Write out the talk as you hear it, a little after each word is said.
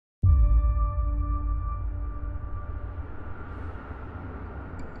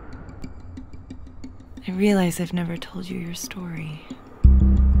I realize I've never told you your story.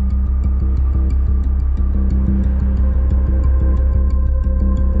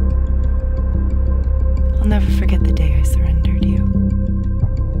 I'll never forget the day I surrendered you.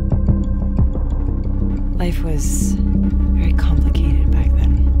 Life was very complicated back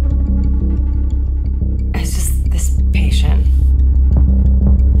then. I was just this patient.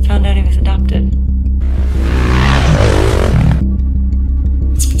 Found out he was adopted.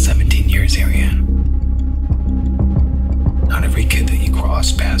 It's been 17 years, Ariane. Not every kid that you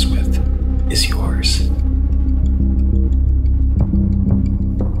cross paths with is yours.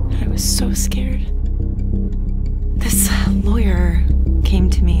 I was so scared. This lawyer came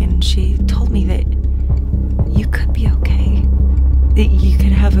to me and she told me that you could be okay. That you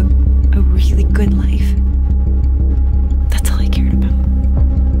could have a really good life. That's all I cared about.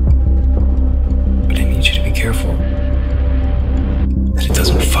 But I need you to be careful that it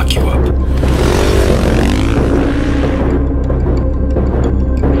doesn't fuck you up.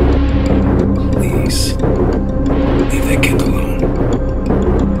 Please, leave that kid alone.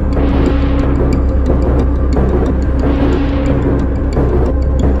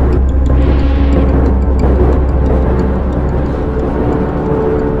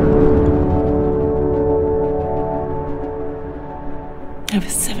 I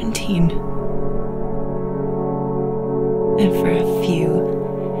was 17. And for a few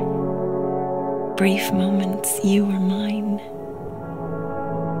brief moments, you were mine.